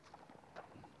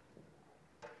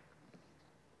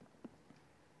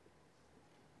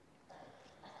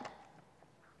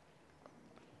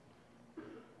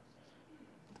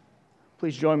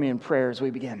Please join me in prayer as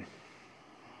we begin.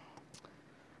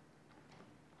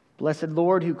 Blessed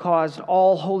Lord, who caused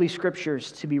all holy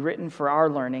scriptures to be written for our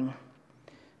learning,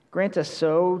 grant us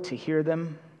so to hear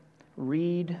them,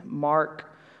 read,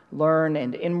 mark, learn,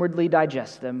 and inwardly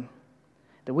digest them,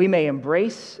 that we may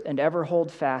embrace and ever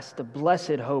hold fast the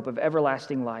blessed hope of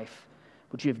everlasting life,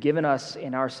 which you have given us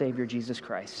in our Savior Jesus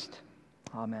Christ.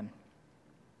 Amen.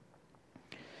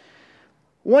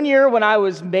 One year when I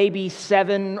was maybe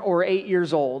 7 or 8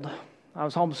 years old, I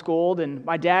was homeschooled, and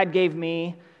my dad gave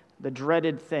me the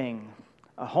dreaded thing,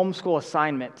 a homeschool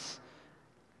assignment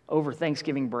over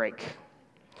Thanksgiving break.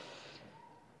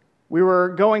 We were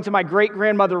going to my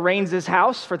great-grandmother Raines'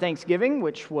 house for Thanksgiving,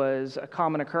 which was a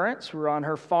common occurrence. We were on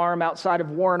her farm outside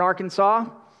of Warren, Arkansas,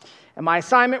 and my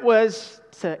assignment was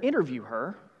to interview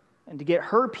her and to get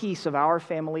her piece of our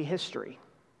family history.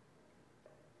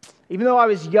 Even though I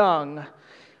was young,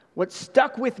 what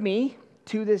stuck with me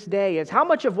to this day is how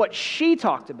much of what she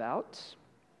talked about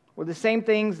were the same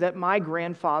things that my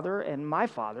grandfather and my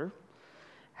father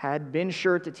had been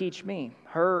sure to teach me.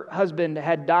 Her husband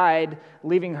had died,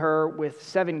 leaving her with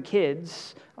 7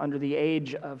 kids under the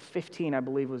age of 15, I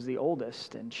believe was the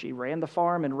oldest, and she ran the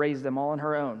farm and raised them all on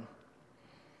her own.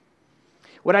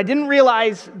 What I didn't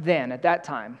realize then, at that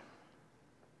time,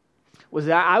 was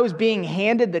that I was being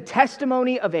handed the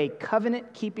testimony of a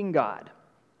covenant-keeping God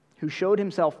who showed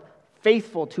himself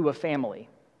faithful to a family,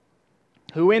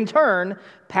 who in turn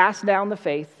passed down the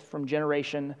faith from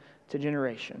generation to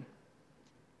generation.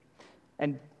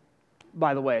 And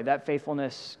by the way, that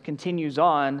faithfulness continues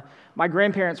on. My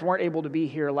grandparents weren't able to be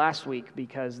here last week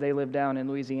because they live down in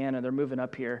Louisiana. They're moving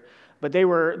up here. But they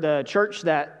were the church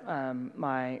that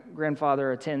my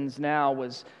grandfather attends now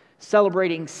was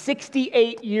celebrating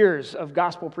 68 years of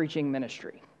gospel preaching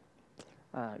ministry.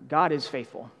 God is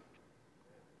faithful.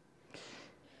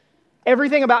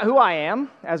 Everything about who I am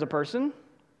as a person,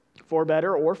 for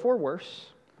better or for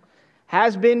worse,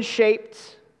 has been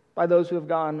shaped by those who have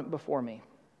gone before me.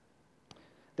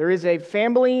 There is a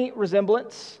family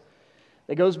resemblance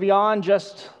that goes beyond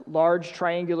just large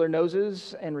triangular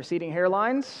noses and receding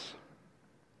hairlines,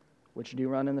 which do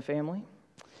run in the family.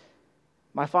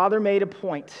 My father made a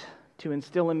point to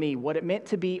instill in me what it meant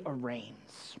to be a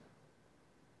Raines,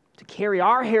 to carry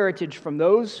our heritage from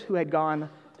those who had gone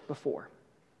before.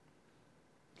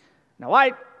 Now,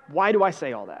 why do I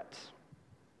say all that?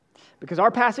 Because our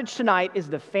passage tonight is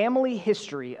the family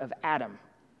history of Adam.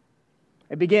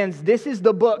 It begins, this is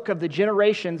the book of the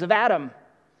generations of Adam.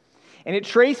 And it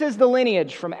traces the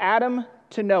lineage from Adam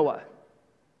to Noah.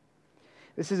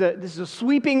 This is a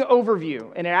sweeping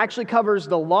overview, and it actually covers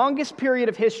the longest period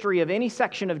of history of any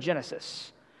section of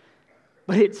Genesis.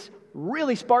 But it's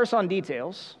really sparse on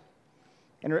details,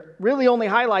 and it really only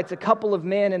highlights a couple of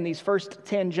men in these first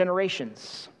 10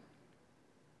 generations.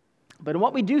 But in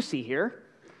what we do see here,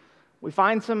 we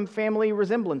find some family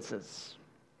resemblances.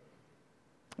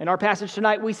 In our passage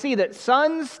tonight, we see that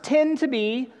sons tend to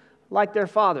be like their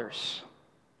fathers.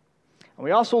 And we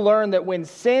also learn that when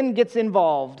sin gets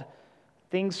involved,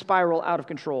 things spiral out of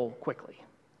control quickly.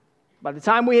 By the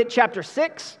time we hit chapter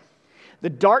 6, the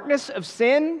darkness of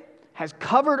sin has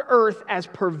covered earth as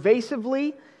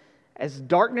pervasively as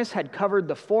darkness had covered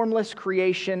the formless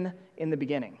creation in the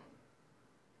beginning.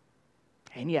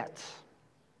 And yet,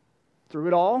 through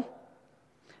it all,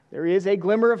 there is a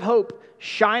glimmer of hope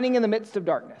shining in the midst of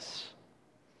darkness.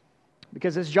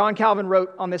 Because as John Calvin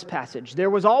wrote on this passage, there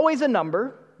was always a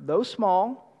number, though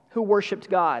small, who worshiped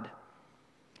God.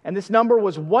 And this number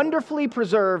was wonderfully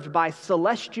preserved by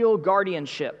celestial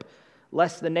guardianship,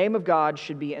 lest the name of God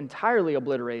should be entirely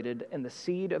obliterated and the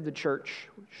seed of the church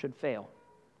should fail.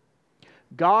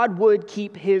 God would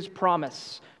keep his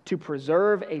promise to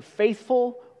preserve a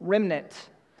faithful remnant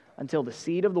until the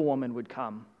seed of the woman would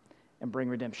come and bring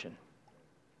redemption.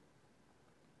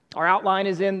 Our outline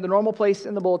is in the normal place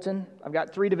in the bulletin. I've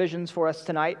got 3 divisions for us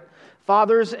tonight.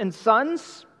 Fathers and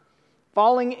sons,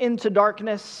 falling into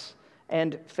darkness,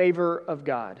 and favor of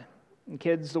God. And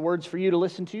kids, the words for you to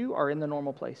listen to are in the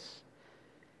normal place.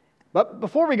 But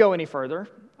before we go any further,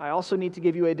 I also need to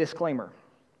give you a disclaimer.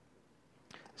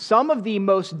 Some of the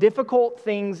most difficult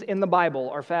things in the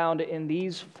Bible are found in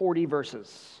these 40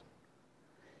 verses.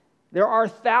 There are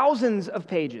thousands of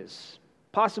pages,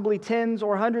 possibly tens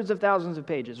or hundreds of thousands of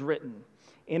pages written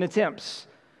in attempts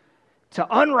to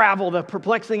unravel the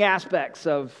perplexing aspects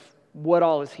of what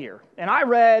all is here. And I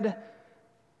read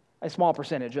a small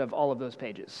percentage of all of those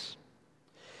pages.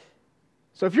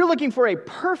 So if you're looking for a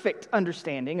perfect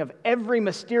understanding of every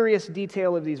mysterious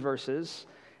detail of these verses,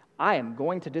 I am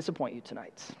going to disappoint you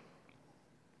tonight.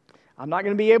 I'm not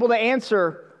going to be able to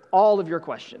answer all of your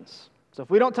questions. So if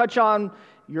we don't touch on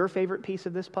your favorite piece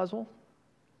of this puzzle,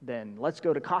 then let's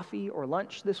go to coffee or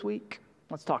lunch this week.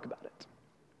 Let's talk about it.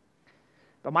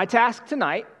 But my task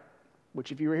tonight,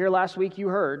 which if you were here last week, you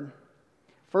heard,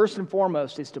 first and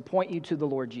foremost is to point you to the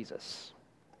Lord Jesus.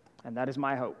 And that is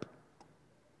my hope.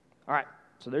 All right,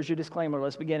 so there's your disclaimer.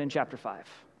 Let's begin in chapter 5.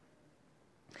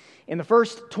 In the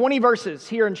first 20 verses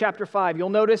here in chapter 5, you'll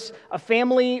notice a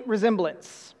family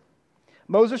resemblance.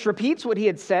 Moses repeats what he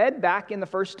had said back in the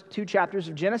first 2 chapters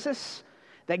of Genesis,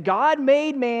 that God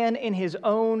made man in his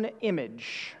own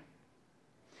image.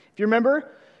 If you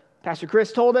remember, Pastor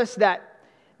Chris told us that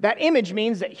image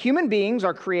means that human beings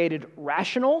are created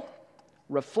rational,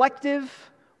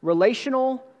 reflective,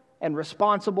 relational, and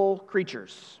responsible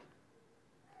creatures.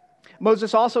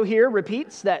 Moses also here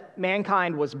repeats that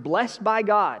mankind was blessed by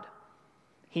God.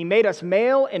 He made us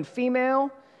male and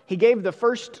female. He gave the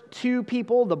first 2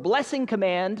 people the blessing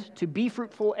command to be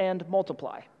fruitful and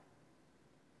multiply.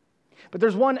 But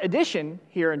there's one addition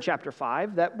here in chapter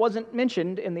 5 that wasn't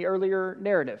mentioned in the earlier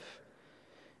narrative,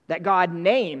 that God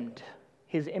named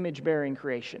his image-bearing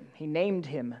creation. He named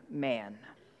him man.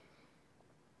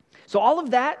 So all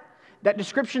of that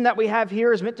description that we have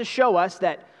here is meant to show us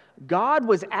that God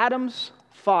was Adam's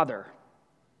father.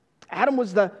 Adam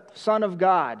was the son of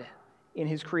God in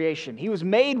his creation. He was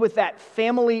made with that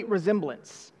family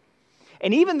resemblance.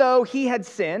 And even though he had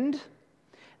sinned,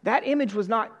 that image was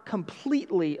not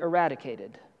completely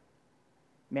eradicated.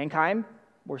 Mankind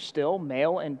were still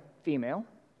male and female.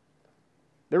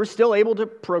 They were still able to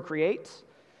procreate,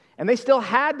 and they still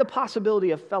had the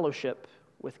possibility of fellowship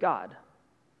with God.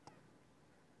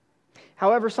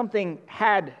 However, something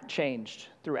had changed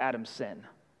through Adam's sin.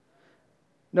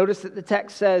 Notice that the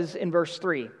text says in verse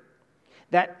 3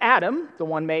 that Adam, the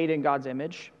one made in God's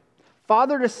image,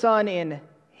 fathered a son in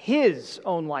his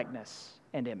own likeness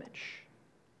and image.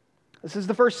 This is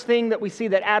the first thing that we see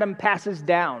that Adam passes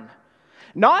down.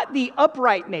 Not the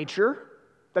upright nature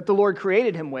that the Lord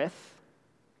created him with,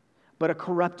 but a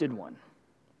corrupted one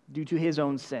due to his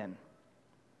own sin.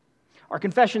 Our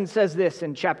confession says this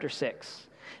in chapter 6.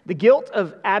 The guilt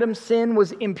of Adam's sin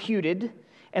was imputed,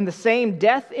 and the same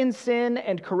death in sin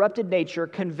and corrupted nature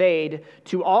conveyed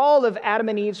to all of Adam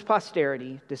and Eve's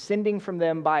posterity, descending from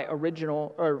them by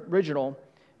original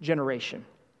generation.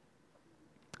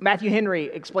 Matthew Henry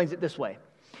explains it this way.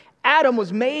 Adam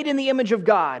was made in the image of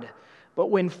God, but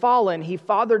when fallen, he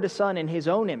fathered a son in his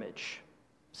own image,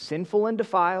 sinful and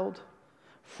defiled,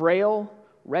 frail,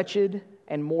 wretched,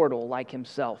 and mortal like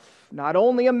himself. Not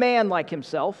only a man like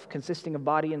himself, consisting of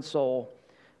body and soul,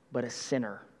 but a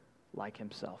sinner like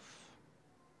himself.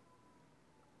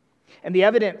 And the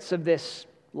evidence of this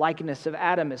likeness of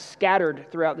Adam is scattered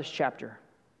throughout this chapter.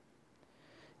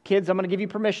 Kids, I'm going to give you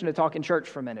permission to talk in church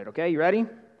for a minute, okay? You ready?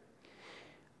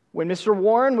 When Mr.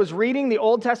 Warren was reading the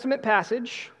Old Testament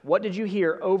passage, what did you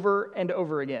hear over and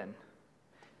over again?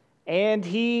 And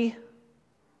he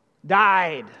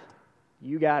died.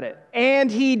 You got it. And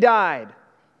he died.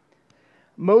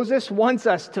 Moses wants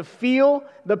us to feel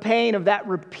the pain of that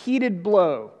repeated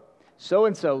blow.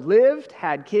 So-and-so lived,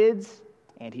 had kids,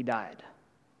 and he died.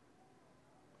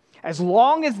 As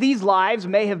long as these lives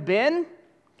may have been,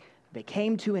 they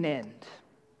came to an end.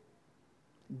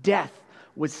 Death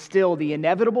was still the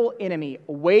inevitable enemy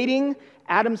awaiting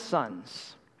Adam's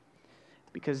sons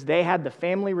because they had the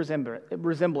family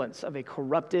resemblance of a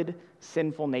corrupted,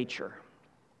 sinful nature.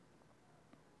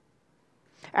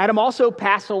 Adam also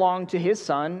passed along to his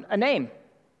son a name.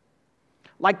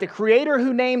 Like the Creator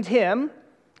who named him,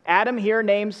 Adam here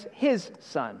names his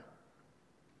son.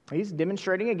 He's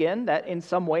demonstrating again that in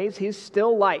some ways he's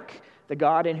still like the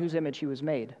God in whose image he was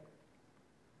made.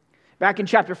 Back in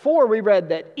chapter 4, we read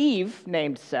that Eve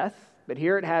named Seth, but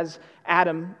here it has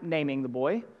Adam naming the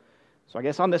boy. So I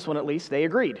guess on this one at least, they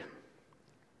agreed.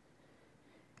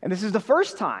 And this is the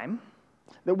first time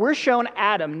that we're shown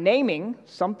Adam naming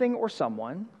something or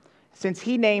someone since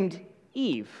he named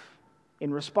Eve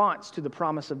in response to the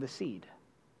promise of the seed.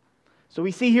 So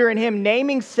we see here in him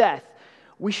naming Seth,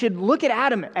 we should look at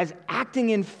Adam as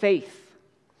acting in faith.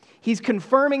 He's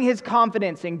confirming his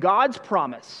confidence in God's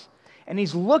promise, and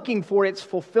he's looking for its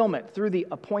fulfillment through the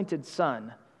appointed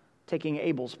son taking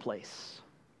Abel's place.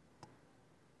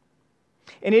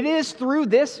 And it is through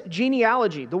this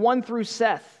genealogy, the one through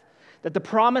Seth, that the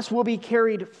promise will be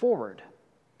carried forward.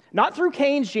 Not through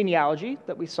Cain's genealogy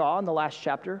that we saw in the last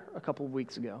chapter a couple of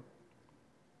weeks ago.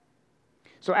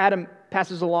 So Adam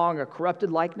passes along a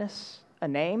corrupted likeness, a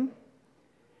name,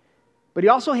 but he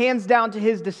also hands down to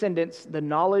his descendants the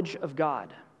knowledge of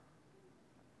God.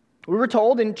 We were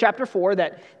told in chapter 4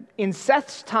 that in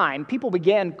Seth's time, people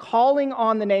began calling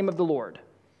on the name of the Lord.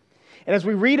 And as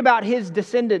we read about his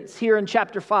descendants here in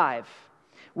chapter 5,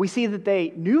 we see that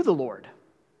they knew the Lord.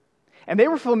 And they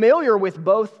were familiar with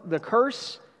both the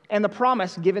curse and the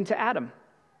promise given to Adam.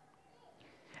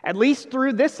 At least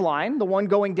through this line, the one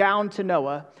going down to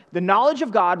Noah, the knowledge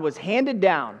of God was handed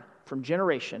down from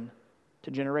generation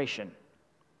to generation.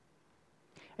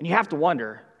 And you have to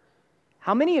wonder,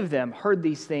 how many of them heard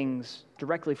these things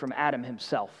directly from Adam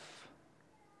himself?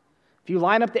 If you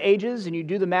line up the ages and you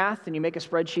do the math and you make a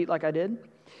spreadsheet like I did,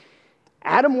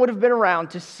 Adam would have been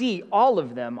around to see all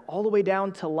of them all the way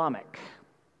down to Lamech.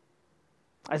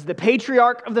 As the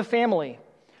patriarch of the family,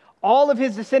 all of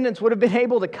his descendants would have been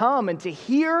able to come and to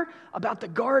hear about the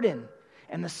garden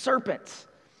and the serpent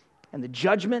and the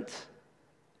judgment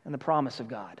and the promise of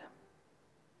God.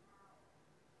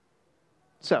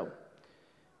 So,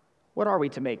 what are we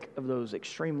to make of those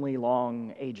extremely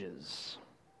long ages?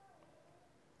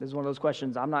 This is one of those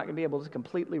questions I'm not going to be able to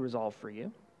completely resolve for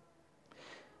you.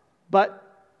 But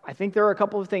I think there are a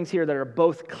couple of things here that are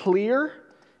both clear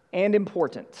and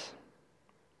important.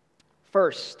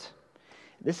 First,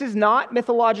 this is not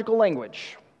mythological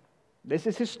language. This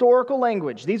is historical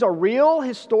language. These are real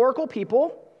historical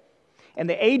people, and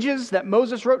the ages that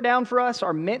Moses wrote down for us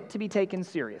are meant to be taken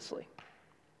seriously.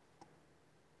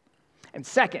 And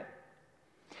second,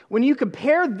 when you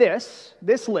compare this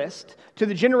list to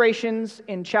the generations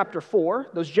in chapter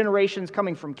 4, those generations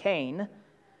coming from Cain,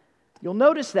 you'll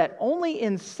notice that only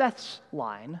in Seth's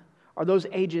line are those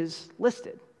ages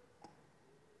listed.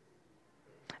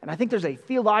 And I think there's a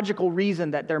theological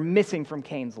reason that they're missing from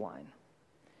Cain's line.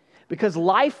 Because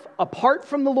life apart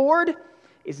from the Lord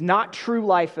is not true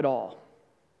life at all.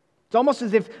 It's almost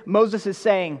as if Moses is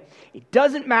saying, it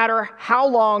doesn't matter how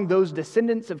long those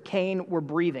descendants of Cain were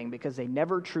breathing because they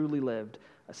never truly lived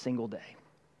a single day.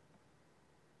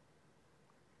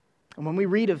 And when we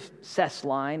read of Seth's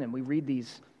line and we read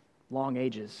these long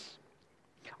ages,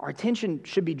 our attention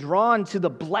should be drawn to the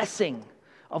blessing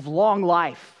of long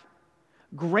life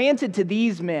granted to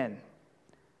these men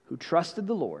who trusted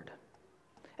the Lord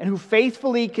and who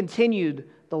faithfully continued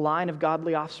the line of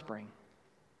godly offspring.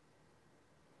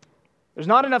 There's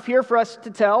not enough here for us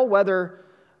to tell whether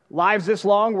lives this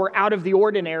long were out of the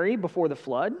ordinary before the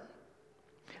flood.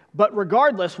 But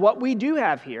regardless, what we do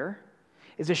have here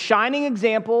is a shining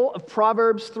example of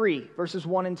Proverbs 3, verses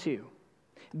 1 and 2.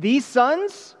 These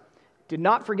sons did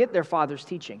not forget their father's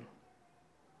teaching.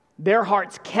 Their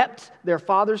hearts kept their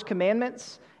father's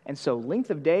commandments, and so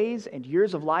length of days and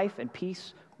years of life and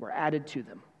peace were added to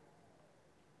them.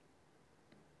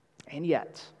 And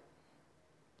yet,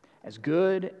 as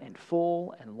good and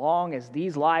full and long as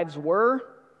these lives were,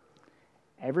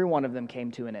 every one of them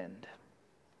came to an end.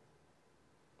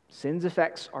 Sin's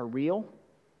effects are real.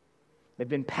 They've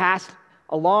been passed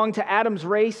along to Adam's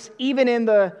race, even in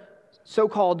the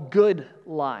so-called good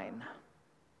line.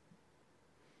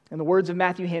 In the words of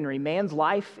Matthew Henry, man's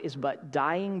life is but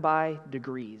dying by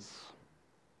degrees.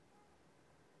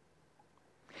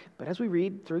 But as we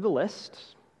read through the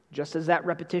list, just as that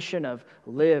repetition of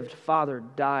lived,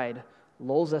 fathered, died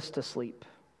lulls us to sleep,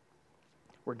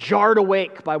 we're jarred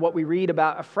awake by what we read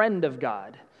about a friend of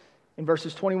God in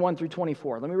verses 21 through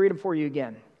 24. Let me read them for you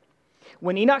again.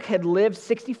 When Enoch had lived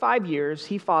 65 years,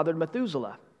 he fathered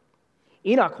Methuselah.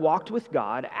 Enoch walked with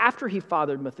God after he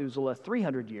fathered Methuselah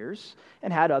 300 years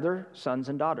and had other sons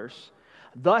and daughters.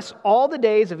 Thus, all the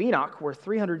days of Enoch were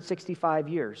 365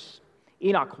 years.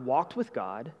 Enoch walked with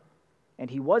God, and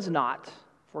he was not,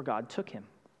 for God took him.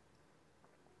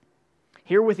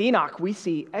 Here with Enoch, we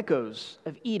see echoes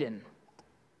of Eden.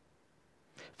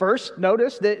 First,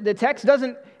 notice that the text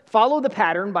doesn't follow the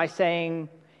pattern by saying,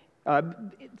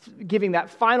 giving that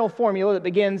final formula that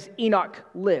begins, Enoch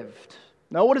lived.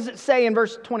 No, what does it say in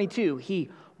verse 22? He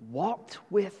walked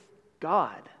with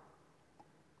God.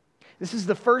 This is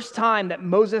the first time that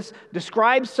Moses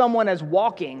describes someone as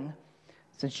walking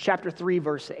since chapter 3,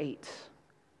 verse 8.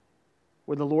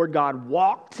 Where the Lord God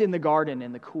walked in the garden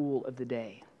in the cool of the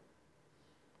day.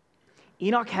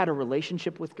 Enoch had a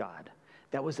relationship with God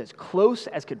that was as close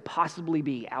as could possibly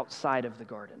be outside of the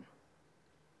garden.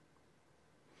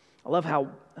 I love how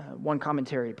one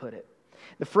commentary put it.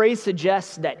 The phrase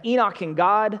suggests that Enoch and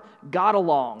God got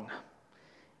along.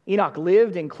 Enoch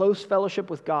lived in close fellowship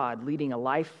with God, leading a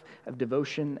life of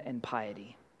devotion and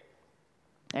piety.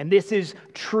 And this is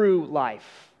true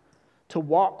life, to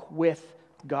walk with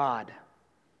God.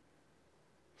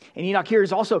 And Enoch here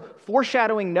is also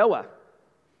foreshadowing Noah.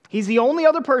 He's the only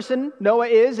other person, Noah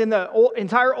is, in the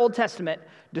entire Old Testament,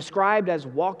 described as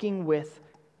walking with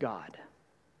God.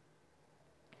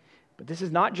 But this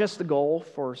is not just the goal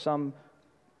for some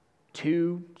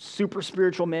two super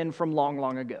spiritual men from long,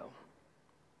 long ago.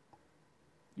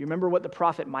 You remember what the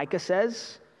prophet Micah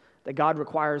says that God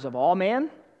requires of all man?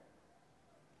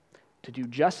 To do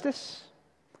justice,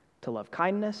 to love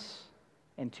kindness,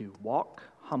 and to walk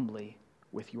humbly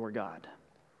with your God.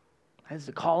 That is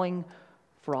the calling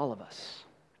for all of us.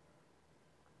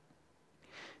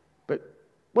 But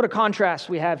what a contrast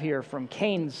we have here from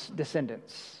Cain's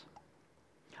descendants.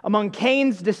 Among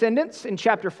Cain's descendants in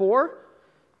chapter 4,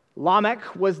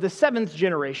 Lamech was the 7th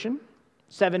generation,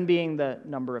 7 being the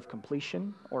number of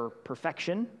completion or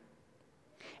perfection.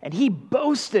 And he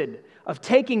boasted of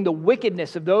taking the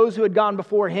wickedness of those who had gone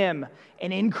before him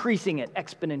and increasing it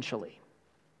exponentially.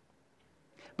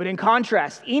 But in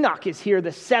contrast, Enoch is here the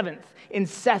 7th in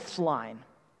Seth's line.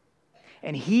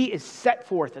 And he is set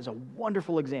forth as a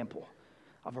wonderful example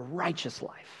of a righteous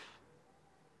life.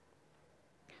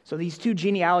 So these two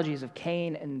genealogies of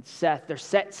Cain and Seth, they're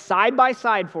set side by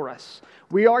side for us.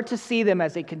 We are to see them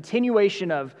as a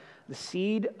continuation of the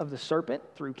seed of the serpent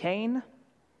through Cain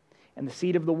and the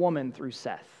seed of the woman through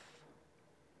Seth.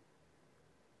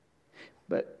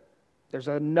 But there's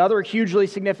another hugely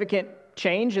significant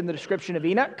change in the description of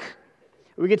Enoch.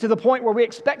 We get to the point where we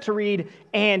expect to read,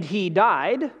 and he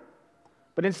died,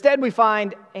 but instead we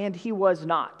find, and he was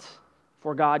not,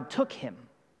 for God took him.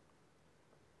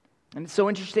 And it's so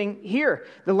interesting here.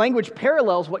 The language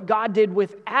parallels what God did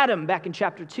with Adam back in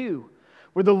chapter 2,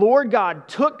 where the Lord God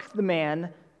took the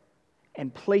man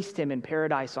and placed him in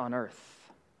paradise on earth.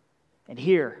 And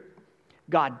here,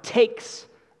 God takes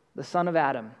the son of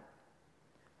Adam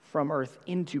from earth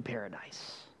into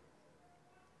paradise.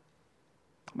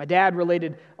 My dad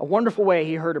related a wonderful way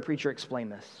he heard a preacher explain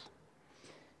this.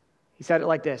 He said it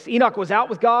like this: Enoch was out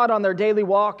with God on their daily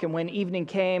walk, and when evening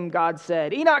came, God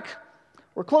said, "Enoch,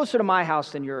 we're closer to my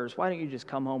house than yours. Why don't you just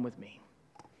come home with me?"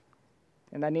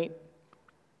 Isn't that neat?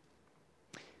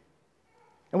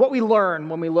 And what we learn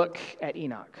when we look at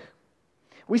Enoch,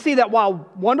 we see that while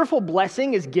wonderful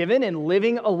blessing is given in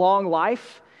living a long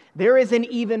life, there is an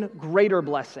even greater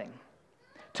blessing: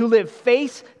 to live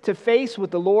face to face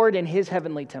with the Lord in his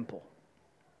heavenly temple.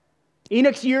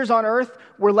 Enoch's years on earth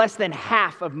were less than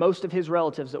half of most of his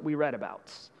relatives that we read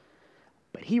about.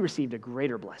 But he received a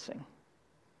greater blessing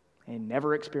in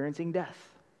never experiencing death.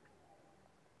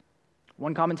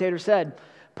 One commentator said,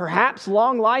 "Perhaps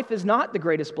long life is not the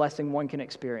greatest blessing one can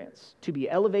experience. To be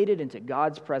elevated into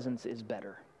God's presence is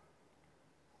better."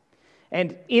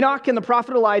 And Enoch and the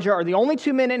prophet Elijah are the only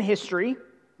two men in history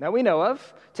that we know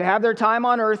of to have their time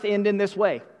on earth end in this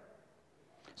way.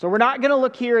 So we're not going to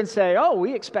look here and say, oh,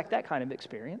 we expect that kind of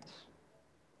experience.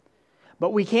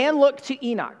 But we can look to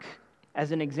Enoch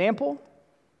as an example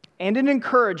and an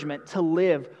encouragement to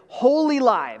live holy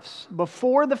lives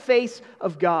before the face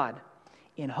of God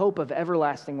in hope of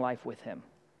everlasting life with him.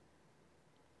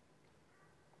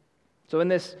 So in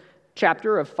this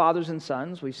chapter of fathers and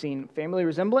sons, we've seen family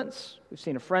resemblance, we've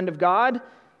seen a friend of God,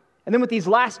 and then with these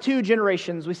last two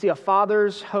generations, we see a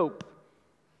father's hope.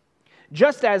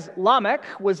 Just as Lamech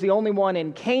was the only one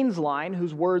in Cain's line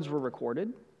whose words were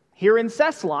recorded, here in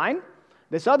Seth's line,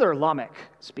 this other Lamech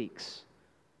speaks,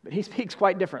 but he speaks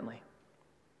quite differently.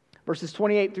 Verses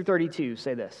 28 through 32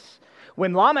 say this: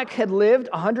 When Lamech had lived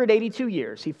 182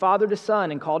 years, he fathered a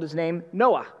son and called his name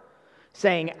Noah,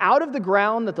 saying, "Out of the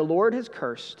ground that the Lord has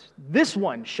cursed, this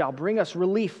one shall bring us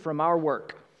relief from our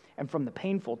work and from the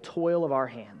painful toil of our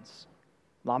hands."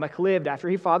 Lamech lived after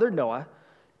he fathered Noah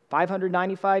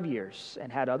 595 years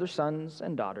and had other sons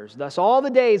and daughters. Thus all the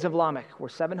days of Lamech were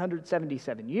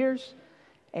 777 years,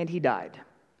 and he died.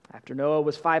 After Noah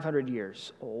was 500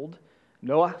 years old,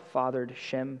 Noah fathered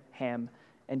Shem, Ham,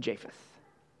 and Japheth.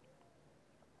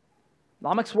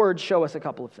 Lamech's words show us a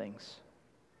couple of things.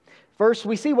 First,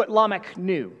 we see what Lamech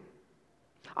knew.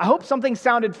 I hope something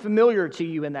sounded familiar to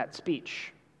you in that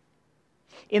speech.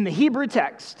 In the Hebrew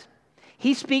text,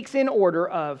 he speaks in order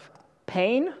of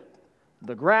pain,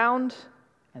 the ground,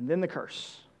 and then the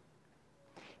curse.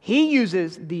 He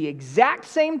uses the exact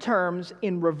same terms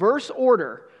in reverse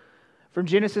order from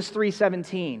Genesis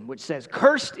 3:17, which says,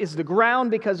 "Cursed is the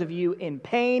ground because of you. In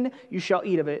pain you shall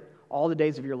eat of it all the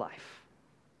days of your life."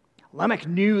 Lamech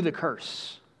knew the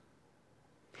curse.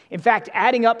 In fact,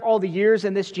 adding up all the years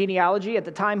in this genealogy at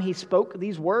the time he spoke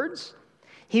these words,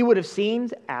 he would have seen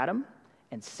Adam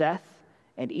and Seth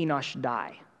and Enosh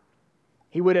die.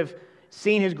 He would have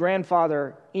seen his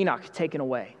grandfather Enoch taken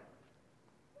away.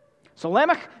 So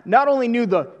Lamech not only knew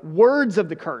the words of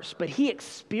the curse, but he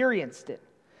experienced it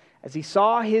as he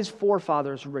saw his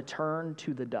forefathers return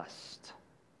to the dust.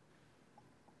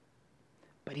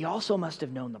 But he also must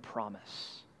have known the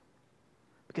promise,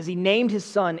 because he named his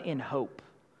son in hope.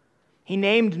 He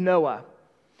named Noah,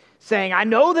 saying, "I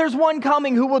know there's one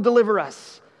coming who will deliver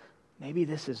us. maybe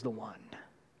this is the one.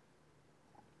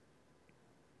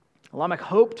 Lamech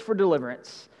hoped for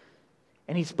deliverance,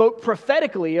 and he spoke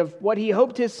prophetically of what he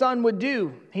hoped his son would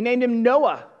do. He named him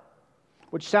Noah,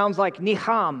 which sounds like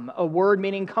Niham, a word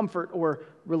meaning comfort or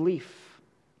relief.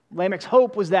 Lamech's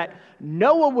hope was that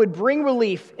Noah would bring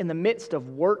relief in the midst of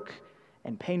work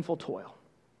and painful toil.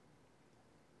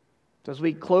 So as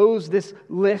we close this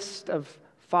list of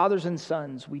fathers and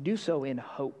sons, we do so in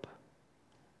hope.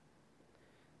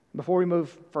 Before we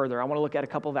move further, I want to look at a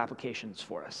couple of applications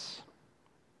for us.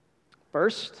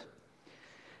 First,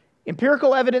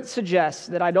 empirical evidence suggests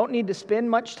that I don't need to spend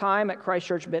much time at Christ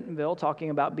Church Bentonville talking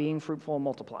about being fruitful and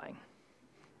multiplying.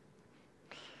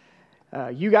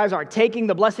 You guys are taking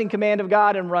the blessing command of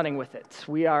God and running with it.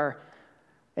 We are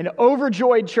an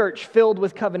overjoyed church filled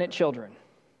with covenant children.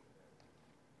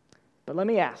 But let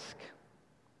me ask,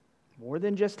 more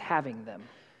than just having them,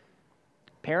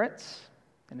 parents,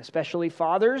 and especially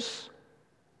fathers,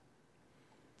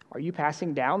 are you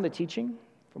passing down the teaching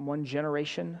from one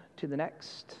generation to the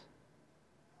next?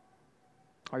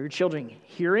 Are your children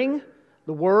hearing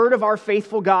the word of our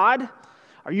faithful God?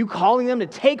 Are you calling them to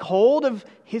take hold of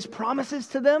His promises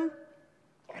to them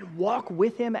and walk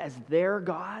with Him as their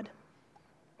God?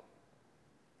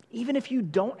 Even if you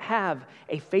don't have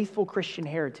a faithful Christian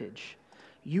heritage,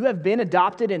 you have been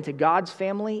adopted into God's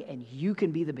family, and you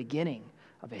can be the beginning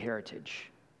of a heritage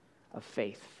of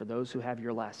faith for those who have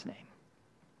your last name.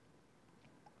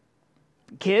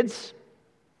 Kids,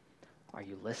 are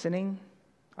you listening?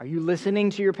 Are you listening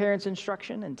to your parents'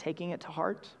 instruction and taking it to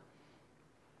heart?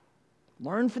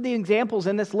 Learn from the examples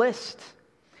in this list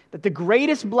that the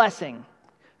greatest blessing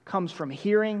comes from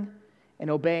hearing and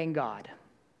obeying God.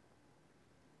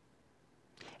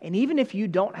 And even if you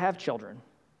don't have children,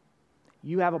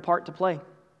 you have a part to play.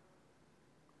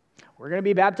 We're going to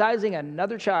be baptizing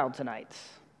another child tonight.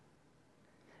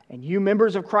 And you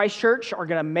members of Christ Church are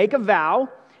going to make a vow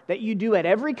that you do at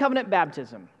every covenant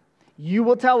baptism. You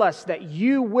will tell us that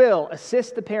you will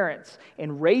assist the parents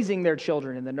in raising their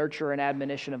children in the nurture and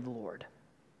admonition of the Lord.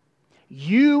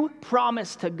 You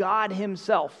promise to God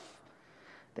Himself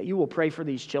that you will pray for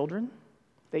these children,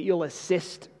 that you'll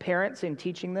assist parents in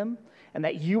teaching them, and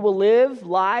that you will live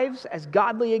lives as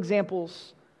godly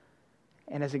examples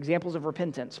and as examples of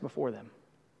repentance before them.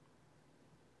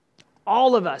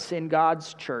 All of us in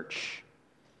God's church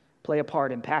play a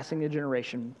part in passing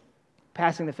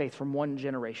the faith from one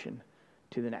generation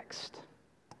to the next.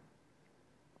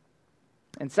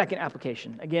 And second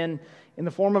application, again, in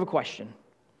the form of a question.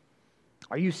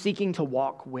 Are you seeking to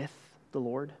walk with the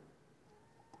Lord?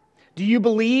 Do you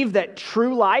believe that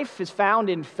true life is found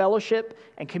in fellowship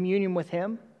and communion with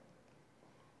Him?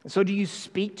 And so do you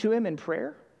speak to Him in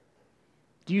prayer?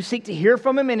 Do you seek to hear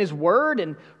from Him in His Word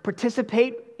and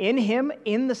participate in Him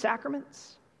in the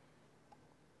sacraments?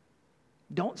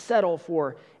 Don't settle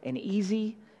for an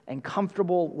easy and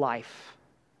comfortable life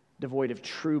devoid of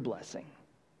true blessing.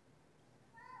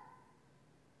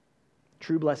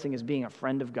 True blessing is being a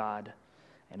friend of God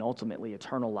and ultimately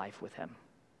eternal life with Him.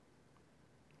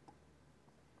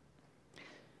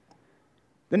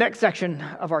 The next section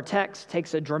of our text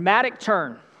takes a dramatic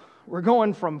turn. We're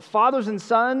going from fathers and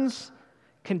sons,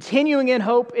 continuing in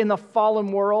hope in the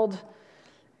fallen world,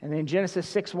 and in Genesis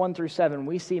 6, 1 through 7,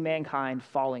 we see mankind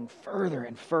falling further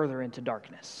and further into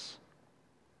darkness.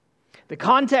 The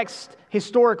context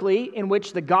historically in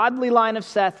which the godly line of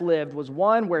Seth lived was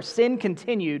one where sin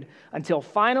continued until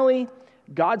finally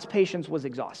God's patience was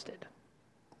exhausted.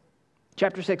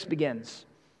 Chapter 6 begins.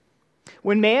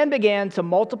 When man began to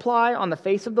multiply on the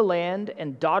face of the land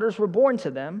and daughters were born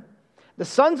to them, the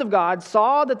sons of God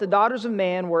saw that the daughters of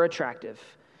man were attractive,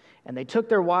 and they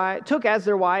took as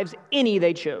their wives any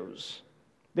they chose.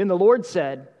 Then the Lord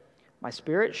said, "My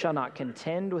spirit shall not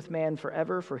contend with man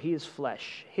forever, for he is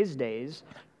flesh. His days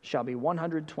shall be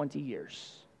 120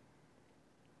 years."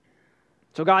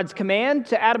 So God's command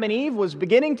to Adam and Eve was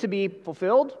beginning to be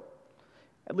fulfilled,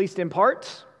 at least in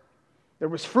part. There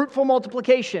was fruitful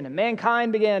multiplication, and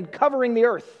mankind began covering the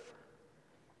earth.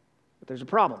 But there's a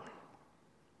problem.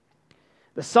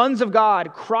 The sons of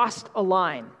God crossed a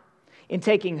line in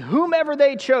taking whomever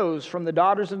they chose from the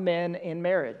daughters of men in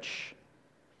marriage.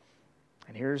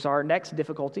 And here's our next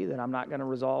difficulty that I'm not going to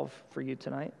resolve for you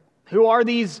tonight. Who are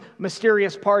these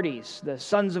mysterious parties, the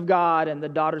sons of God and the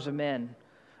daughters of men?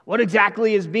 What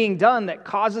exactly is being done that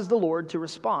causes the Lord to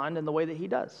respond in the way that He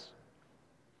does?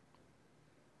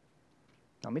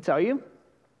 Let me tell you,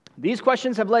 these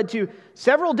questions have led to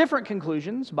several different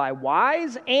conclusions by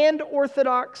wise and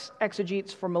orthodox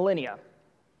exegetes for millennia,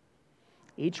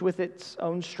 each with its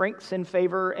own strengths in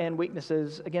favor and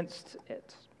weaknesses against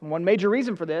it. And one major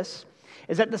reason for this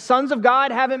is that the sons of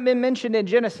God haven't been mentioned in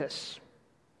Genesis.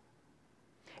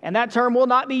 And that term will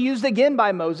not be used again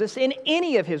by Moses in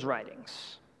any of his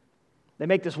writings. They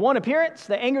make this one appearance,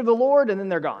 they anger the Lord, and then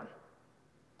they're gone.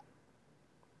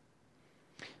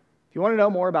 If you want to know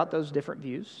more about those different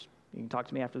views, you can talk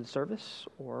to me after the service,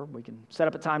 or we can set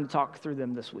up a time to talk through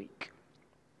them this week.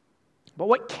 But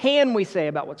what can we say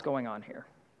about what's going on here?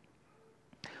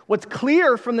 What's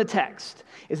clear from the text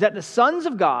is that the sons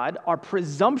of God are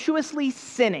presumptuously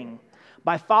sinning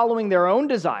by following their own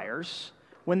desires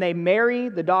when they marry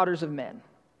the daughters of men.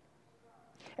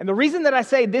 And the reason that I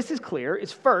say this is clear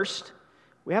is, first,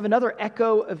 we have another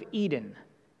echo of Eden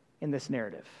in this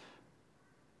narrative.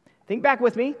 Think back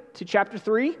with me to chapter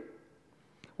 3,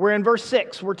 where in verse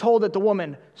 6 we're told that the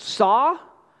woman saw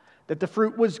that the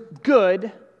fruit was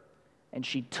good and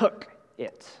she took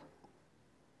it.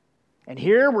 And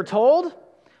here we're told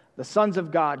the sons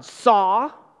of God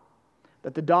saw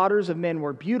that the daughters of men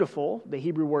were beautiful. The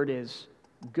Hebrew word is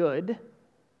good.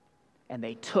 And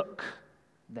they took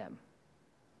them.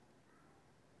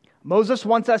 Moses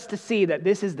wants us to see that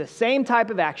this is the same type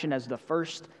of action as the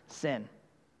first sin.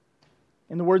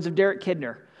 In the words of Derek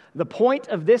Kidner, the point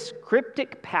of this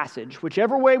cryptic passage,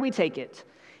 whichever way we take it,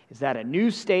 is that a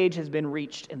new stage has been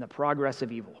reached in the progress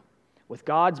of evil, with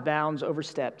God's bounds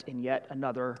overstepped in yet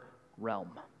another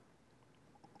realm.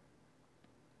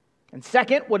 And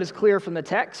second, what is clear from the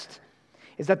text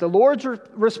is that the Lord's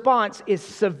response is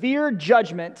severe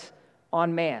judgment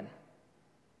on man.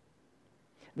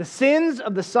 The sins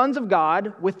of the sons of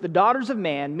God with the daughters of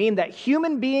man mean that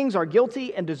human beings are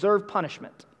guilty and deserve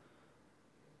punishment.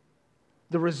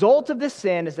 The result of this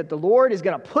sin is that the Lord is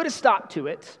going to put a stop to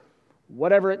it,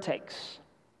 whatever it takes.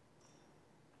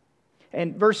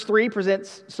 And verse 3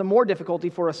 presents some more difficulty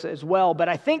for us as well, but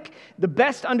I think the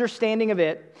best understanding of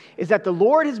it is that the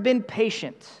Lord has been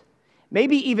patient,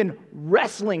 maybe even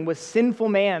wrestling with sinful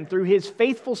man through his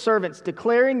faithful servants,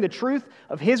 declaring the truth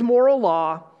of his moral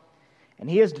law, and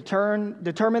he has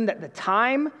determined that the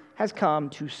time has come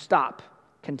to stop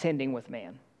contending with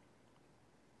man.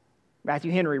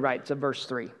 Matthew Henry writes of verse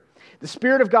 3, "The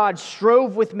Spirit of God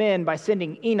strove with men by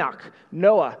sending Enoch,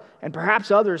 Noah, and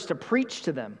perhaps others to preach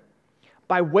to them,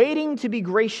 by waiting to be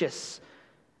gracious,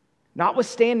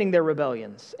 notwithstanding their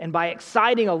rebellions, and by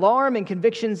exciting alarm and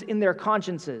convictions in their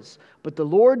consciences. But the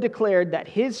Lord declared that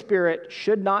his Spirit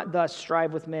should not thus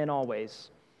strive with men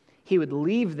always. He would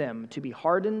leave them to be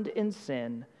hardened in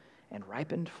sin and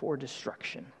ripened for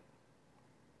destruction."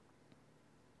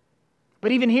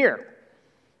 But even here,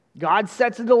 God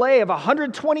sets a delay of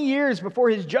 120 years before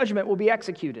his judgment will be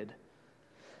executed.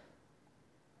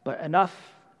 But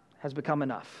enough has become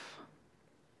enough.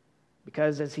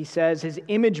 Because, as he says, his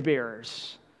image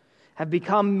bearers have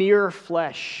become mere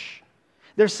flesh.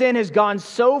 Their sin has gone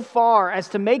so far as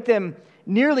to make them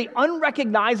nearly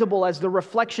unrecognizable as the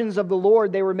reflections of the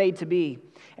Lord they were made to be.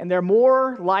 And they're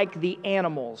more like the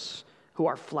animals who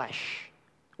are flesh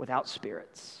without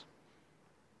spirits.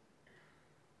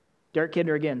 Derek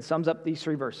Kidner again sums up these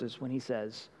 3 verses when he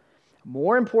says,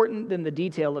 "More important than the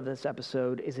detail of this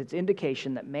episode is its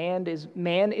indication that man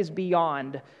is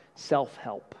beyond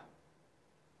self-help."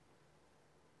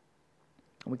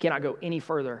 We cannot go any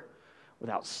further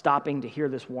without stopping to hear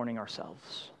this warning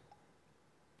ourselves.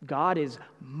 God is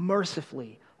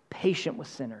mercifully patient with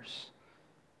sinners,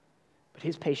 but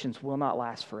his patience will not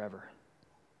last forever.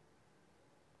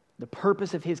 The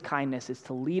purpose of his kindness is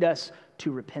to lead us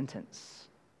to repentance.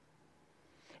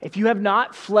 If you have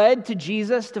not fled to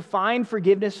Jesus to find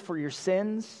forgiveness for your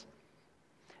sins,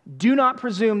 do not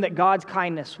presume that God's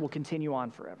kindness will continue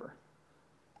on forever.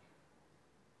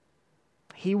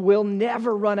 He will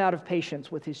never run out of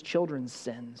patience with his children's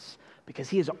sins because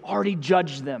he has already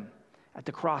judged them at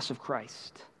the cross of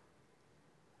Christ.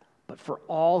 But for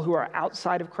all who are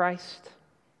outside of Christ,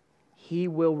 he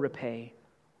will repay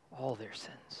all their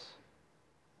sins.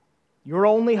 Your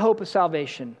only hope of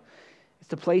salvation is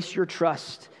to place your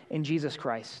trust in Jesus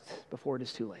Christ before it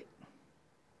is too late.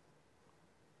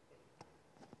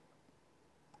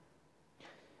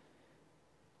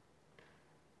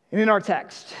 And in our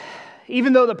text,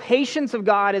 even though the patience of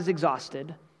God is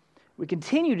exhausted, we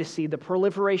continue to see the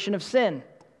proliferation of sin.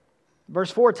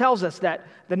 Verse 4 tells us that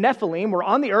the Nephilim were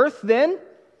on the earth then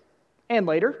and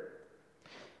later.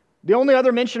 The only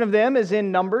other mention of them is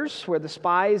in Numbers, where the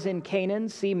spies in Canaan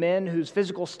see men whose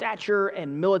physical stature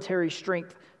and military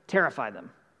strength terrify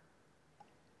them.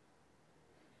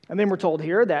 And then we're told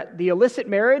here that the illicit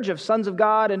marriage of sons of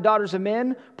God and daughters of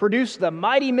men produced the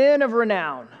mighty men of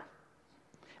renown.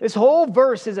 This whole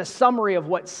verse is a summary of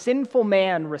what sinful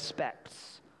man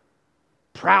respects: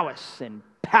 prowess and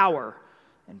power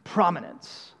and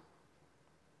prominence.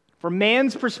 From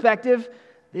man's perspective,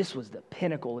 this was the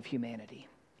pinnacle of humanity.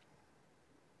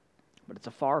 But it's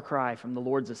a far cry from the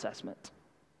Lord's assessment.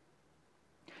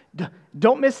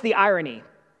 Don't miss the irony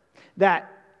that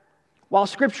while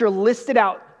Scripture listed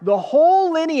out the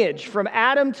whole lineage from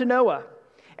Adam to Noah,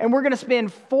 and we're going to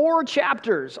spend 4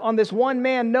 chapters on this one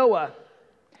man, Noah,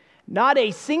 not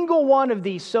a single one of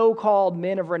these so-called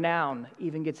men of renown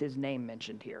even gets his name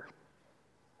mentioned here.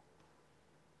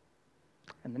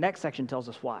 And the next section tells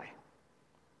us why.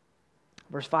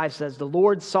 Verse 5 says, "The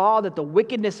Lord saw that the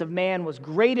wickedness of man was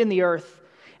great in the earth,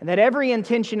 and that every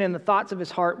intention in the thoughts of his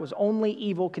heart was only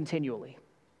evil continually."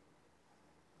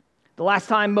 The last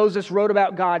time Moses wrote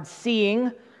about God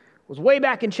seeing was way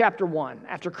back in chapter 1.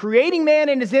 After creating man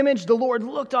in his image, the Lord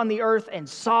looked on the earth and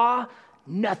saw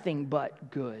nothing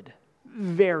but good,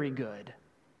 very good.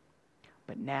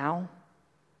 But now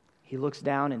he looks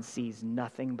down and sees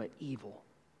nothing but evil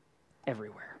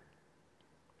everywhere.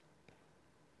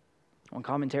 One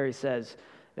commentary says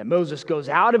that Moses goes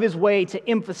out of his way to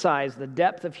emphasize the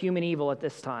depth of human evil at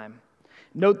this time.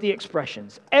 Note the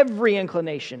expressions: every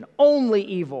inclination, only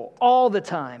evil, all the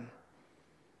time.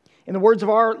 In the words of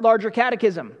our larger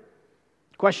catechism,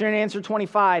 question and answer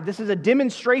 25, this is a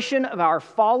demonstration of our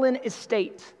fallen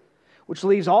estate, which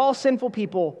leaves all sinful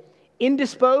people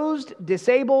indisposed,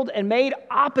 disabled, and made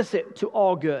opposite to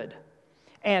all good,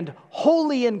 and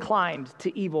wholly inclined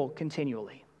to evil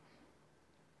continually.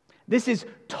 This is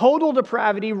total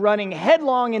depravity running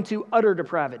headlong into utter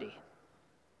depravity.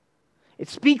 It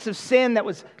speaks of sin that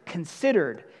was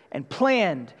considered and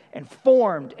planned and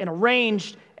formed and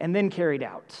arranged and then carried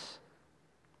out.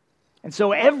 And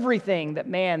so everything that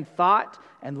man thought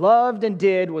and loved and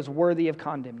did was worthy of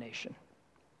condemnation.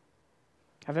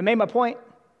 Have I made my point?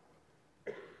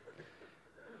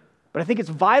 But I think it's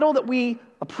vital that we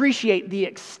appreciate the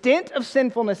extent of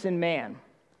sinfulness in man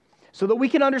so that we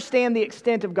can understand the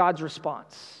extent of God's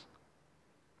response.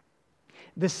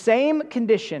 The same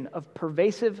condition of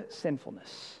pervasive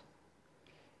sinfulness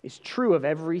is true of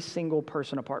every single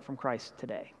person apart from Christ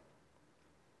today.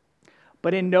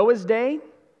 But in Noah's day,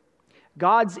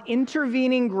 God's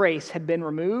intervening grace had been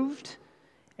removed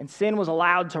and sin was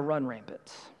allowed to run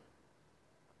rampant.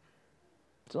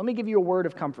 So let me give you a word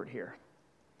of comfort here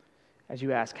as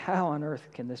you ask, how on earth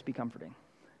can this be comforting?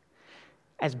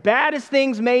 As bad as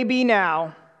things may be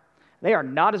now, they are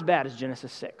not as bad as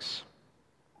Genesis 6.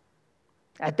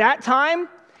 At that time,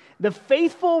 the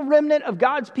faithful remnant of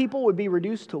God's people would be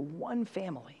reduced to one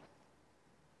family.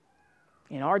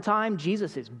 In our time,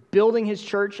 Jesus is building his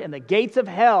church, and the gates of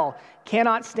hell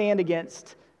cannot stand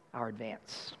against our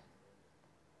advance.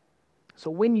 So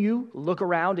when you look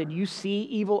around and you see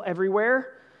evil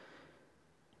everywhere,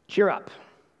 cheer up.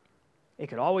 It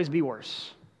could always be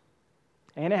worse.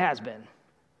 And it has been.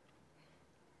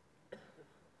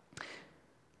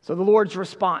 So the Lord's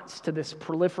response to this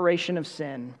proliferation of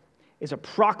sin is a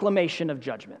proclamation of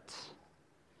judgment.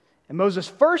 And Moses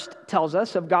first tells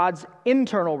us of God's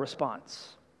internal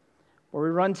response, where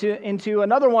we run into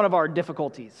another one of our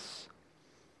difficulties.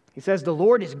 He says, "The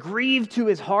Lord is grieved to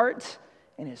his heart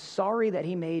and is sorry that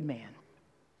he made man."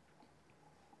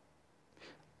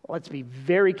 Let's be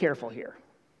very careful here.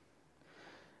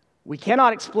 We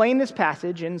cannot explain this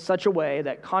passage in such a way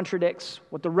that contradicts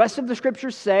what the rest of the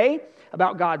Scriptures say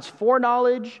about God's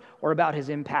foreknowledge or about his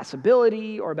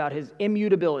impassibility or about his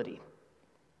immutability.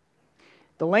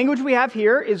 The language we have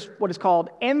here is what is called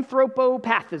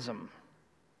anthropopathism,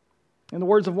 in the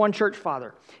words of one church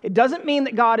father. It doesn't mean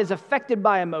that God is affected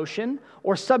by emotion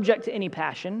or subject to any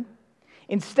passion.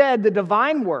 Instead, the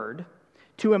divine word,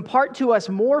 to impart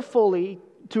more fully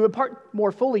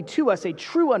to us a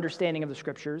true understanding of the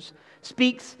Scriptures,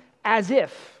 speaks as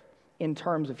if in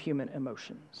terms of human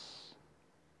emotions.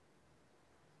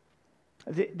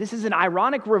 This is an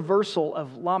ironic reversal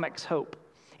of Lamech's hope.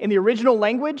 In the original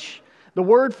language, the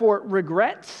word for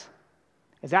regret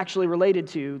is actually related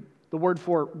to the word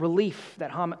for relief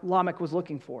that Lamech was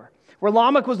looking for. Where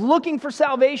Lamech was looking for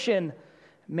salvation,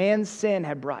 man's sin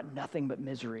had brought nothing but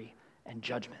misery and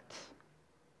judgment.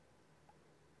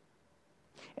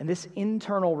 And this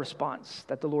internal response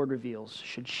that the Lord reveals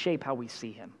should shape how we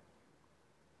see him.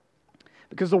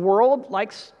 Because the world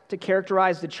likes to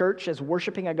characterize the church as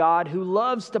worshiping a God who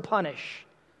loves to punish.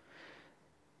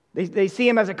 They see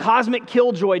him as a cosmic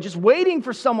killjoy, just waiting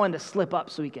for someone to slip up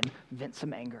so he can vent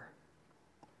some anger.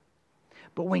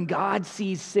 But when God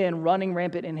sees sin running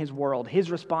rampant in his world,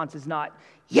 his response is not,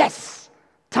 "Yes,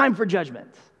 time for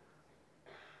judgment."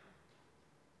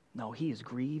 No, he is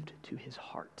grieved to his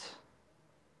heart.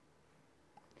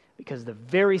 Because the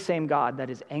very same God that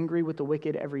is angry with the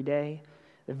wicked every day,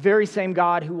 the very same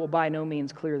God who will by no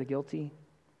means clear the guilty,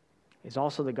 is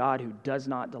also the God who does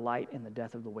not delight in the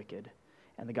death of the wicked,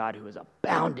 and the God who is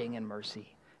abounding in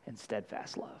mercy and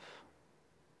steadfast love.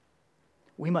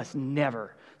 We must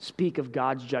never speak of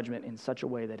God's judgment in such a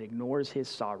way that ignores his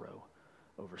sorrow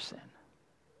over sin.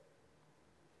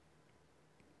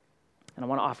 And I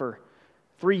want to offer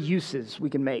 3 uses we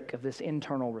can make of this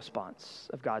internal response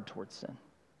of God towards sin.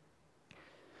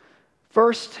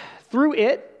 First, through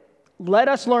it, let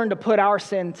us learn to put our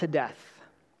sin to death.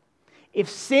 If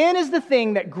sin is the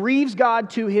thing that grieves God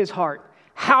to his heart,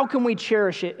 how can we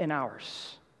cherish it in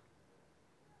ours?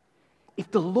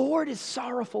 If the Lord is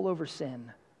sorrowful over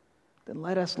sin, then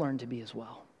let us learn to be as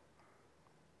well.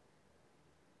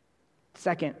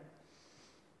 Second,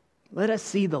 let us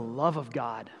see the love of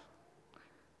God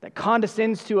that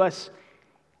condescends to us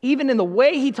even in the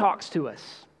way he talks to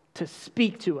us, to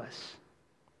speak to us.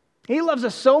 He loves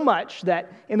us so much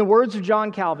that, in the words of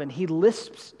John Calvin, he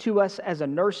lisps to us as a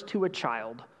nurse to a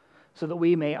child so that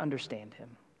we may understand him.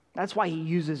 That's why he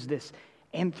uses this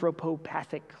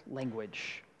anthropopathic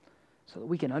language, so that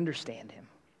we can understand him.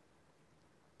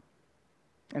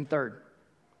 And third,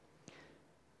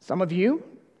 some of you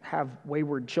have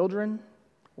wayward children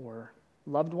or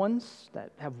loved ones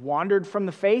that have wandered from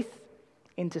the faith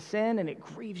into sin, and it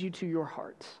grieves you to your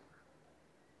heart.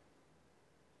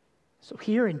 So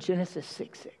here in Genesis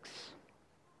 6:6,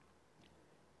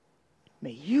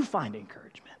 may you find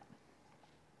encouragement.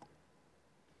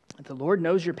 That the Lord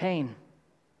knows your pain.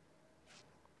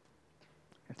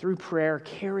 And through prayer,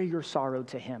 carry your sorrow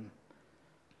to him,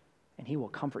 and he will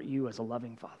comfort you as a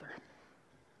loving Father.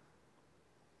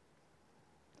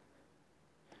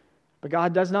 But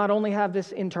God does not only have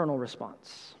this internal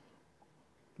response.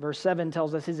 Verse 7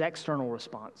 tells us his external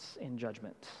response in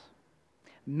judgment.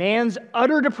 Man's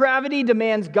utter depravity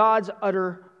demands God's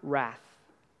utter wrath.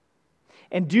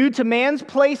 And due to man's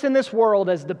place in this world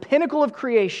as the pinnacle of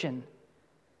creation,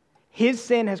 his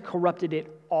sin has corrupted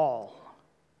it all.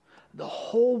 The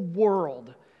whole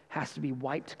world has to be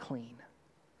wiped clean.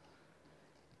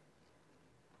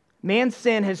 Man's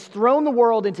sin has thrown the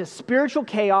world into spiritual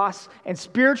chaos, and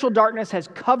spiritual darkness has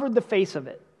covered the face of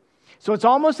it. So it's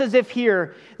almost as if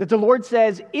here that the Lord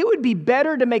says, it would be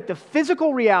better to make the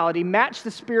physical reality match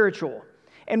the spiritual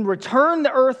and return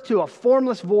the earth to a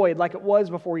formless void like it was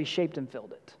before he shaped and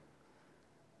filled it.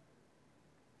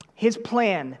 His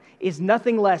plan is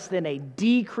nothing less than a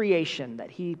decreation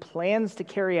that he plans to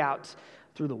carry out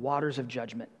through the waters of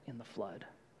judgment in the flood.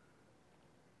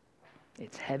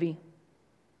 It's heavy,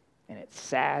 and it's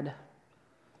sad,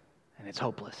 and it's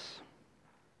hopeless.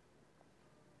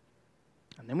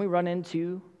 And then we run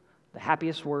into the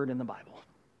happiest word in the Bible.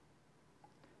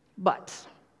 But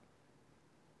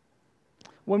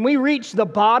when we reach the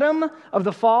bottom of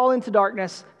the fall into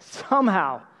darkness,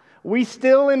 somehow we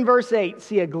still in verse 8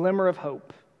 see a glimmer of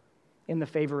hope in the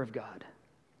favor of God.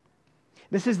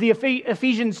 This is the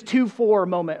Ephesians 2:4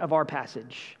 moment of our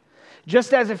passage.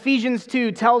 Just as Ephesians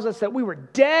 2 tells us that we were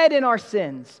dead in our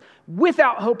sins,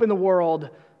 without hope in the world,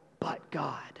 but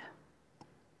God.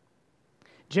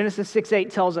 Genesis 6:8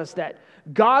 tells us that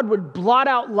God would blot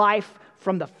out life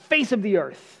from the face of the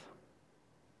earth.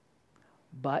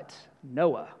 But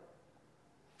Noah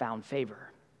found favor.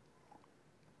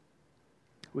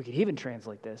 We could even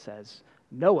translate this as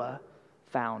Noah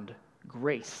found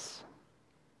grace.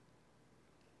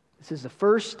 This is the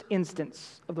first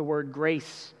instance of the word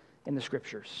grace in the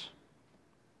Scriptures.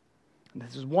 And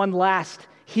this is one last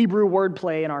Hebrew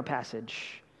wordplay in our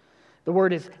passage. The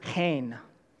word is chen.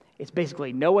 It's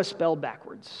basically Noah spelled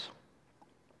backwards.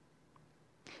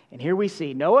 And here we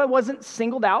see Noah wasn't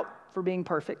singled out for being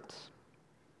perfect,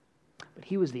 but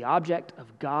he was the object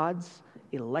of God's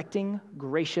electing,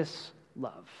 gracious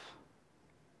love.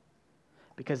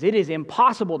 Because it is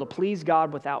impossible to please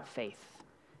God without faith,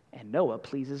 and Noah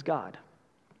pleases God.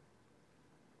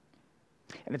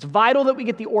 And it's vital that we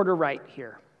get the order right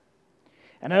here.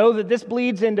 And I know that this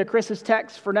bleeds into Chris's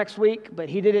text for next week, but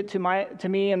he did it to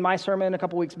me in my sermon a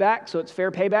couple weeks back, so it's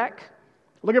fair payback.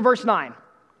 Look at verse 9.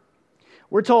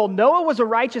 We're told Noah was a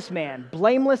righteous man,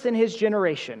 blameless in his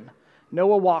generation.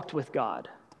 Noah walked with God.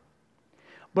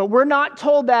 But we're not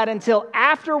told that until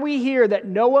after we hear that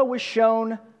Noah was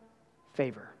shown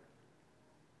favor.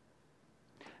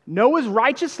 Noah's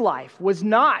righteous life was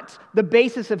not the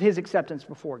basis of his acceptance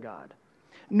before God.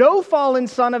 No fallen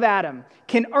son of Adam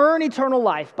can earn eternal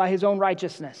life by his own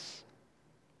righteousness.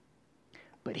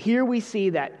 But here we see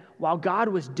that while God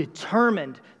was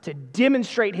determined to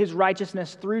demonstrate his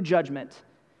righteousness through judgment,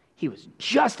 he was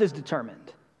just as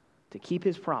determined to keep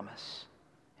his promise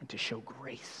and to show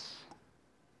grace.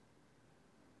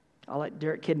 I'll let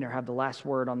Derek Kidner have the last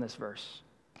word on this verse.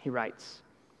 He writes,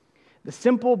 The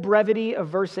simple brevity of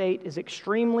verse 8 is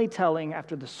extremely telling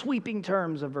after the sweeping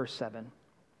terms of verse 7.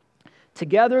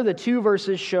 Together, the two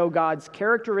verses show God's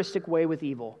characteristic way with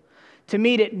evil, to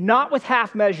meet it not with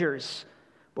half measures,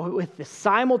 but with the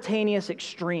simultaneous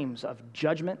extremes of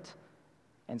judgment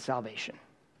and salvation.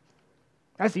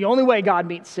 That's the only way God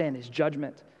meets sin, is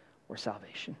judgment or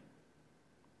salvation.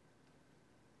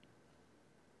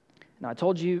 Now, I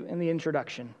told you in the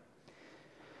introduction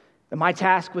that my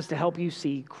task was to help you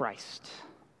see Christ.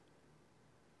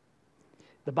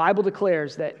 The Bible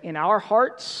declares that in our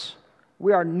hearts,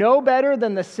 we are no better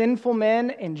than the sinful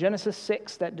men in Genesis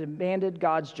 6 that demanded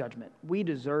God's judgment. We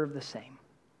deserve the same.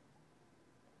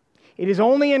 It is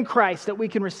only in Christ that we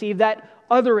can receive that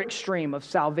other extreme of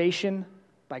salvation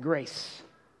by grace.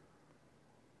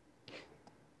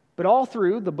 But all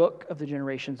through the book of the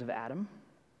generations of Adam,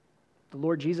 the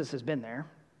Lord Jesus has been there.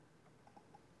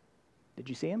 Did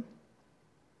you see him?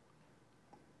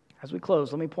 As we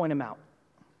close, let me point him out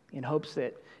in hopes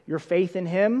that your faith in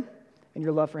him and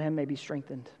your love for him may be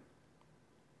strengthened.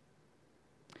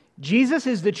 Jesus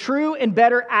is the true and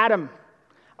better Adam,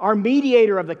 our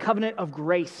mediator of the covenant of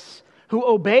grace, who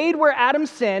obeyed where Adam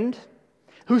sinned,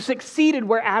 who succeeded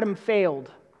where Adam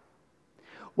failed.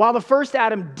 While the first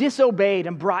Adam disobeyed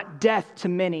and brought death to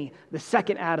many, the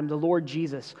second Adam, the Lord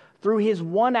Jesus, through his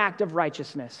one act of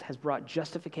righteousness, has brought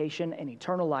justification and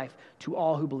eternal life to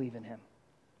all who believe in him.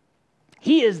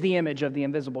 He is the image of the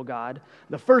invisible God,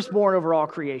 the firstborn over all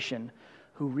creation,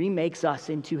 who remakes us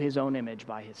into his own image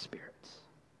by his Spirit.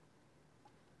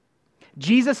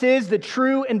 Jesus is the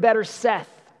true and better Seth.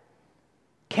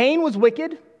 Cain was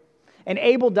wicked, and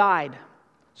Abel died,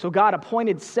 so God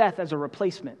appointed Seth as a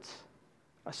replacement,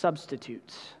 a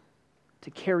substitute, to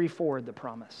carry forward the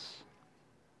promise.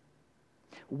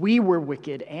 We were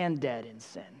wicked and dead in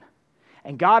sin,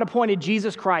 and God appointed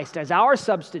Jesus Christ as our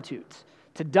substitute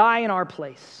to die in our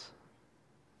place.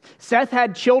 Seth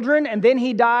had children, and then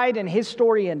he died, and his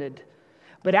story ended.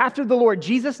 But after the Lord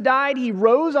Jesus died, he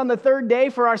rose on the third day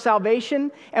for our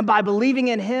salvation, and by believing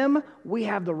in him, we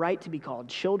have the right to be called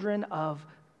children of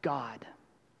God.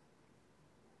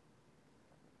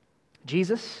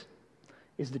 Jesus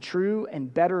is the true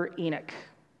and better Enoch.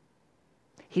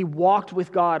 He walked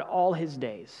with God all his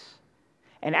days,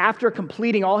 and after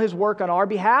completing all his work on our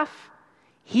behalf,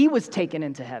 he was taken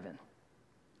into heaven.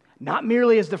 Not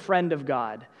merely as the friend of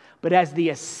God, but as the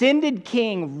ascended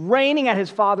king reigning at his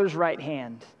Father's right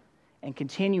hand and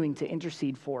continuing to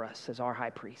intercede for us as our high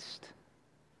priest.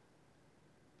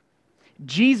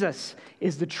 Jesus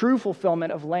is the true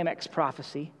fulfillment of Lamech's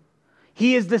prophecy.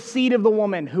 He is the seed of the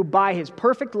woman who by his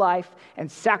perfect life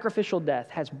and sacrificial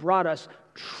death has brought us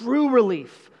true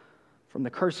relief from the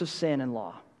curse of sin and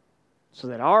law, so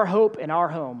that our hope and our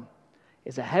home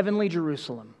is a heavenly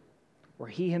Jerusalem where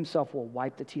he himself will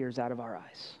wipe the tears out of our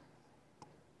eyes.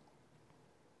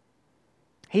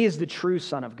 He is the true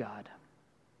Son of God.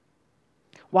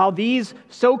 While these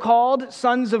so-called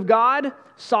sons of God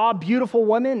saw beautiful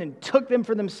women and took them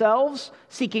for themselves,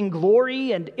 seeking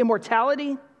glory and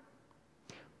immortality,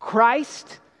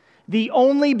 Christ, the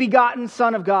only begotten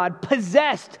Son of God,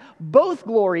 possessed both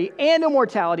glory and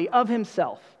immortality of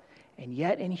himself, and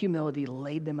yet in humility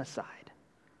laid them aside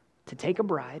to take a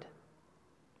bride,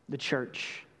 the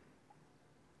church,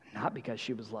 not because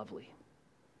she was lovely,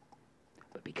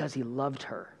 but because he loved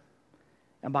her.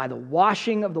 And by the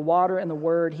washing of the water and the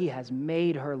word, he has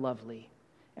made her lovely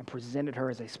and presented her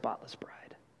as a spotless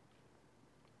bride.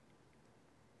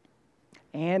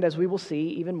 And as we will see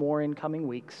even more in coming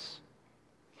weeks,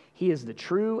 he is the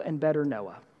true and better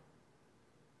Noah.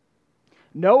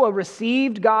 Noah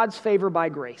received God's favor by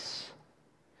grace,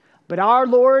 but our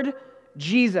Lord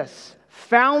Jesus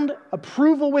found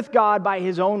approval with God by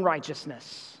his own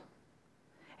righteousness.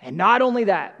 And not only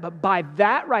that, but by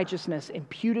that righteousness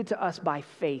imputed to us by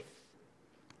faith,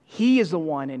 he is the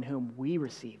one in whom we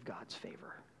receive God's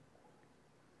favor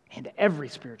and every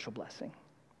spiritual blessing.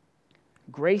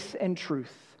 Grace and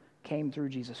truth came through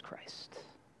Jesus Christ.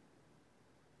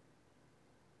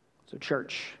 So,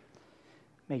 church,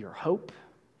 may your hope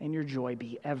and your joy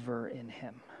be ever in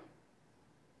him.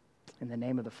 In the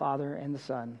name of the Father, and the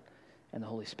Son, and the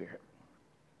Holy Spirit.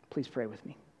 Please pray with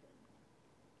me.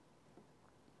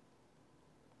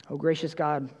 Oh, gracious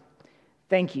God,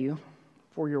 thank you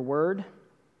for your word.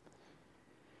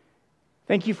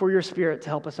 Thank you for your Spirit to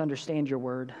help us understand your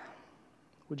word.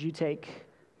 Would you take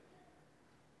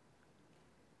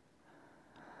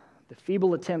the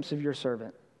feeble attempts of your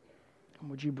servant, and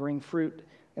would you bring fruit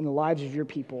in the lives of your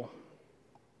people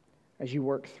as you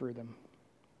work through them?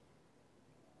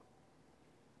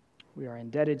 We are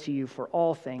indebted to you for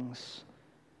all things.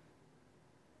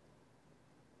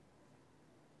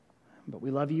 But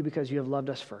we love you because you have loved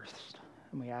us first.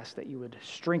 And we ask that you would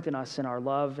strengthen us in our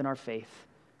love and our faith.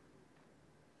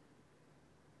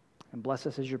 And bless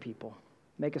us as your people.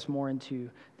 Make us more into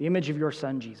the image of your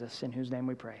Son, Jesus, in whose name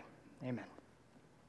we pray. Amen.